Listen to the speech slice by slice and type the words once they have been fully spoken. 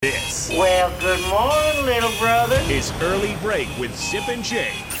Well, good morning, little brother. His early break with Sip and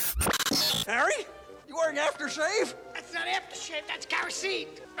Jay. Harry, you wearing aftershave? That's not aftershave, that's kerosene.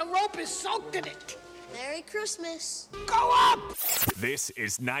 The rope is soaked in it. Merry Christmas. Go up! This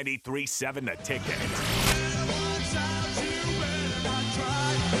is 93.7 The Ticket.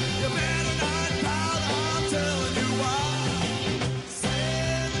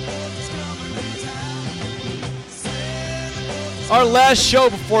 Our last show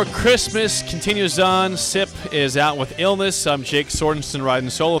before Christmas continues on. Sip is out with illness. I'm Jake Sorensen riding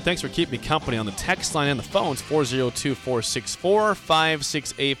solo. Thanks for keeping me company on the text line and the phones,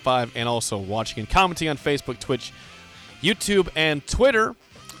 402-464-5685, and also watching and commenting on Facebook, Twitch, YouTube, and Twitter.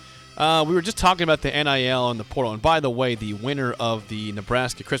 We were just talking about the NIL and the portal. And by the way, the winner of the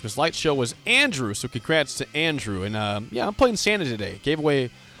Nebraska Christmas Light Show was Andrew, so congrats to Andrew. And I'm playing Santa today. Gave away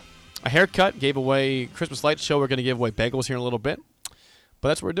a haircut, gave away Christmas Light Show. We're going to give away bagels here in a little bit. But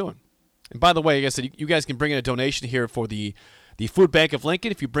that's what we're doing. And by the way, like I said, you guys can bring in a donation here for the Food Bank of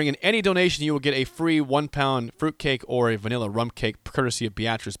Lincoln. If you bring in any donation, you will get a free 1-pound fruitcake or a vanilla rum cake courtesy of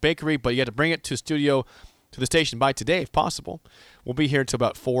Beatrice Bakery. But you have to bring it to the station by today if possible. We'll be here until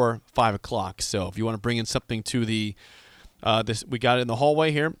about 4, 5 o'clock. So if you want to bring in something to we got it in the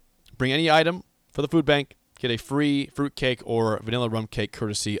hallway here. Bring any item for the food bank. Get a free fruitcake or vanilla rum cake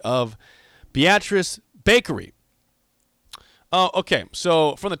courtesy of Beatrice Bakery. Okay,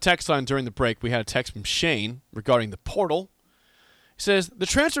 so from the text line during the break, we had a text from Shane regarding the portal. He says, the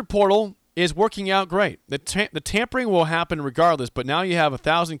transfer portal is working out great. The tampering will happen regardless, but now you have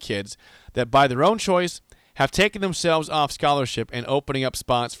 1,000 kids that by their own choice have taken themselves off scholarship and opening up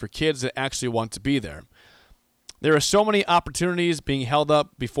spots for kids that actually want to be there. There are so many opportunities being held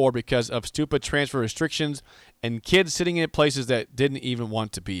up before because of stupid transfer restrictions and kids sitting in places that didn't even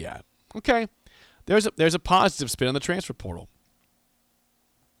want to be at. Okay, there's a positive spin on the transfer portal.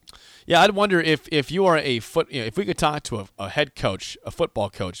 Yeah, I'd wonder if you are if we could talk to a head coach, a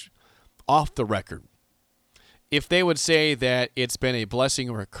football coach, off the record, if they would say that it's been a blessing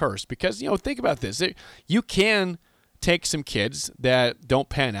or a curse. Because, think about this. You can take some kids that don't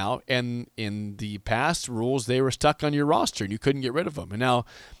pan out, and in the past rules, they were stuck on your roster, and you couldn't get rid of them. And now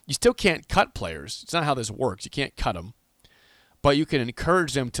you still can't cut players. It's not how this works. You can't cut them. But you can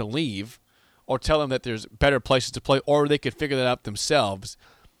encourage them to leave or tell them that there's better places to play, or they could figure that out themselves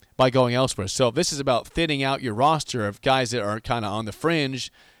by going elsewhere. So if this is about thinning out your roster of guys that are kind of on the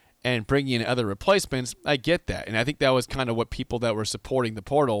fringe and bringing in other replacements, I get that. And I think that was kind of what people that were supporting the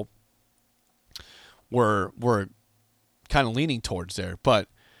portal were kind of leaning towards there. But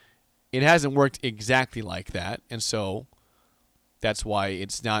it hasn't worked exactly like that. And so that's why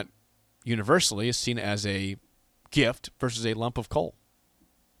it's not universally seen as a gift versus a lump of coal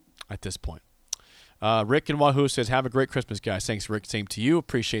at this point. Rick in Wahoo says, have a great Christmas, guys. Thanks, Rick. Same to you.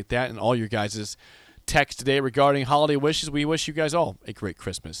 Appreciate that. And all your guys' text today regarding holiday wishes. We wish you guys all a great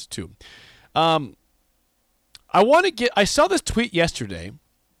Christmas, too. I saw this tweet yesterday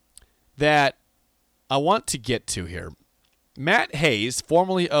that I want to get to here. Matt Hayes,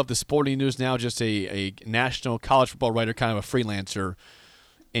 formerly of the Sporting News, now just a national college football writer, kind of a freelancer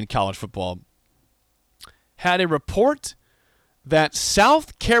in college football, had a report that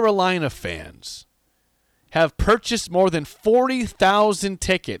South Carolina fans have purchased more than 40,000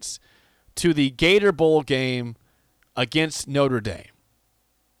 tickets to the Gator Bowl game against Notre Dame.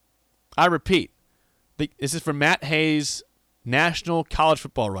 I repeat, this is from Matt Hayes, national college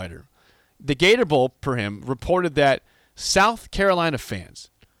football writer. The Gator Bowl, per him, reported that South Carolina fans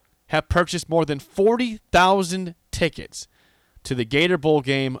have purchased more than 40,000 tickets to the Gator Bowl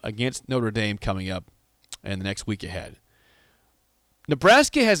game against Notre Dame coming up in the next week ahead.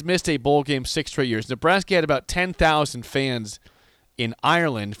 Nebraska has missed a bowl game 6 straight years. Nebraska had about 10,000 fans in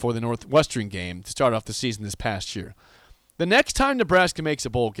Ireland for the Northwestern game to start off the season this past year. The next time Nebraska makes a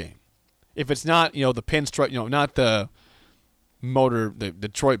bowl game, if it's not, the pinstripe, not the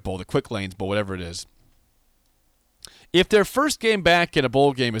Detroit Bowl, the Quick Lanes Bowl, whatever it is. If their first game back at a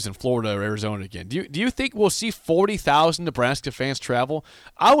bowl game is in Florida or Arizona again, do you think we'll see 40,000 Nebraska fans travel?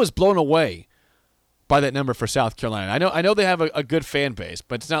 I was blown away by that number for South Carolina. I know they have a good fan base,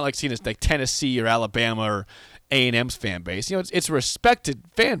 but it's not like seeing it's like Tennessee or Alabama or A&M's fan base. It's a respected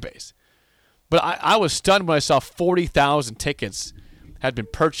fan base. But I was stunned when I saw 40,000 tickets had been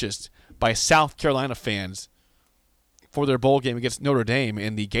purchased by South Carolina fans for their bowl game against Notre Dame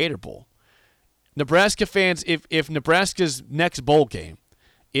in the Gator Bowl. Nebraska fans, if Nebraska's next bowl game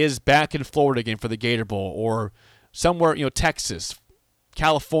is back in Florida again for the Gator Bowl or somewhere, Texas,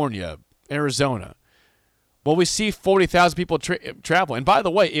 California, Arizona, well, we see 40,000 people travel. And by the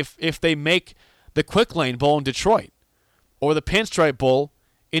way, if they make the Quick Lane Bowl in Detroit or the Pinstripe Bowl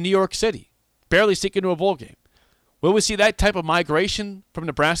in New York City, barely sneak into a bowl game. Will we see that type of migration from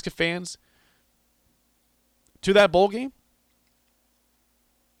Nebraska fans to that bowl game?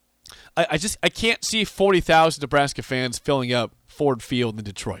 I can't see 40,000 Nebraska fans filling up Ford Field in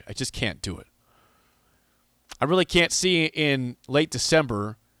Detroit. I just can't do it. I really can't see in late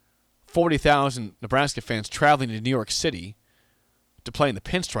December 40,000 Nebraska fans traveling to New York City to play in the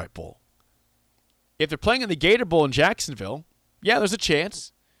Pinstripe Bowl. If they're playing in the Gator Bowl in Jacksonville, yeah, there's a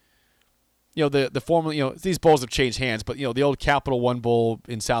chance. The former, these bowls have changed hands, but the old Capital One Bowl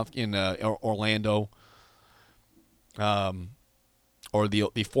in Orlando, or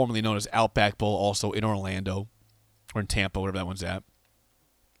the formerly known as Outback Bowl, also in Orlando or in Tampa, whatever that one's at.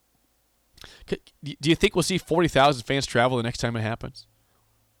 Do you think we'll see 40,000 fans travel the next time it happens?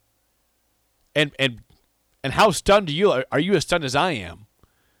 And how stunned are you as stunned as I am,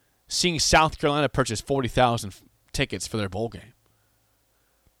 seeing South Carolina purchase 40,000 tickets for their bowl game?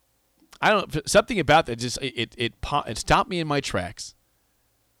 I don't. Something about that just it stopped me in my tracks,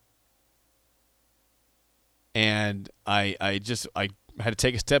 and I had to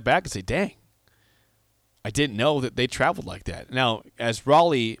take a step back and say, "Dang, I didn't know that they traveled like that." Now, as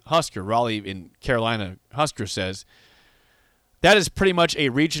Raleigh in Carolina Husker says, that is pretty much a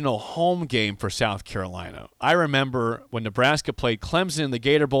regional home game for South Carolina. I remember when Nebraska played Clemson in the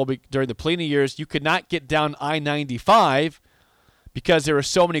Gator Bowl during the Pelini years, you could not get down I-95 because there were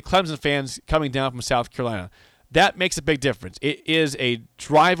so many Clemson fans coming down from South Carolina. That makes a big difference. It is a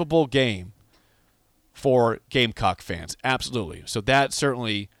drivable game for Gamecock fans, absolutely. So that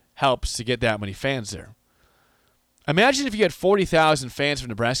certainly helps to get that many fans there. Imagine if you had 40,000 fans from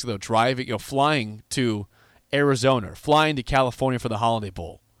Nebraska, though, flying to Arizona, flying to California for the Holiday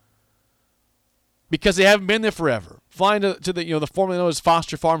Bowl, because they haven't been there forever. Flying to the formerly known as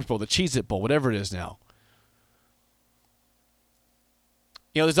Foster Farms Bowl, the Cheez-It Bowl, whatever it is now.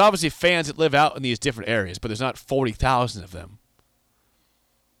 There's obviously fans that live out in these different areas, but there's not 40,000 of them.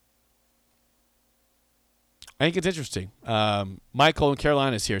 I think it's interesting. Michael in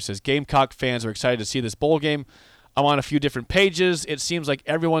Carolina is here. Says Gamecock fans are excited to see this bowl game. I'm on a few different pages. It seems like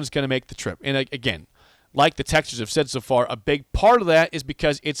everyone's going to make the trip. And again, like the texters have said so far, a big part of that is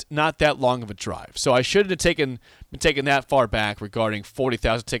because it's not that long of a drive. So I shouldn't have been taken that far back regarding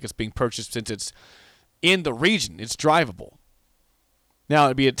 40,000 tickets being purchased, since it's in the region. It's drivable. Now,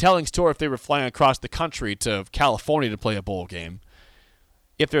 it'd be a telling story if they were flying across the country to California to play a bowl game.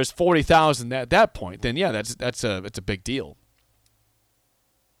 If there's 40,000 at that point, then yeah, it's a big deal.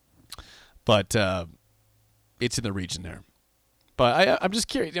 But it's in the region there. But I'm just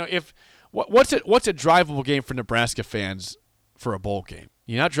curious, what's a drivable game for Nebraska fans for a bowl game?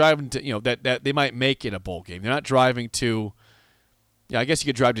 You're not driving to, that they might make it a bowl game. You're not driving to, I guess you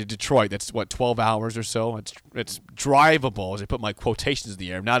could drive to Detroit. That's 12 hours or so. It's drivable, as I put my quotations in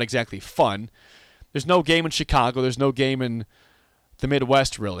the air. Not exactly fun. There's no game in Chicago. There's no game in the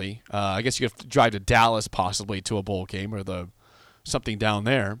Midwest, really. I guess you could drive to Dallas possibly to a bowl game or something down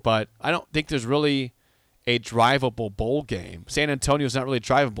there. But I don't think there's really a drivable bowl game. San Antonio's not really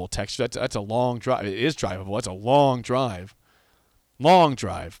drivable, Texas. That's a long drive. It is drivable. That's a long drive. Long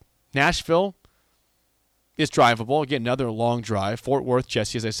drive. Nashville is drivable. Again, another long drive. Fort Worth,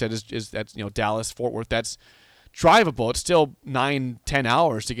 Jesse, as I said, is that's Dallas, Fort Worth. That's drivable. It's still 9-10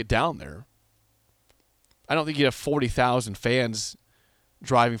 hours to get down there. I don't think you'd have 40,000 fans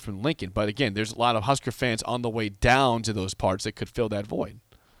driving from Lincoln, but again, there's a lot of Husker fans on the way down to those parts that could fill that void.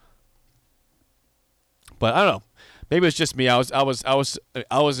 But I don't know. Maybe it's just me. I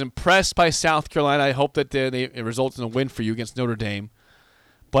was impressed by South Carolina. I hope that it results in a win for you against Notre Dame.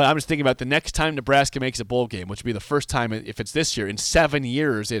 But I'm just thinking about the next time Nebraska makes a bowl game, which would be the first time, if it's this year, in 7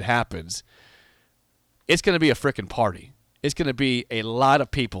 years it happens. It's going to be a frickin' party. It's going to be a lot of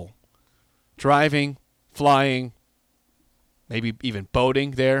people driving, flying, maybe even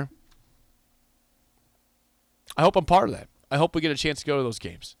boating there. I hope I'm part of that. I hope we get a chance to go to those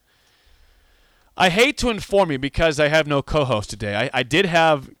games. I hate to inform you because I have no co-host today. I did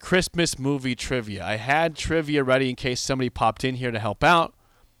have Christmas movie trivia. I had trivia ready in case somebody popped in here to help out,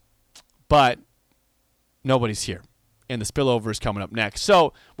 but nobody's here, and the spillover is coming up next.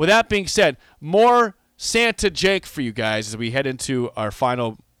 So with that being said, more Santa Jake for you guys as we head into our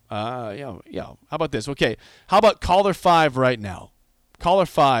final. How about this? Okay, how about caller 5 right now? Caller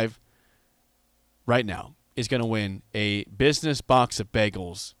 5 right now is going to win a business box of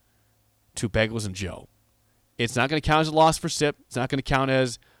bagels to Bagels Joe. It's not going to count as a loss for Sip. It's not going to count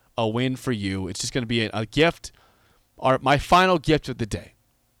as a win for you. It's just going to be a gift, or my final gift of the day,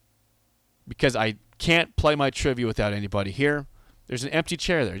 because I can't play my trivia without anybody here. There's an empty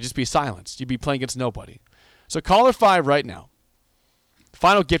chair there. Just be silenced. You'd be playing against nobody. So caller 5 right now.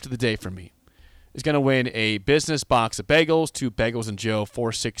 final gift of the day for me is going to win a business box of bagels to Bagels Joe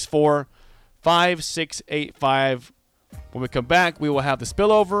 464-5685. When we come back, we will have the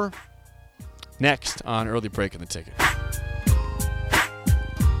spillover next on Early Break in the Ticket.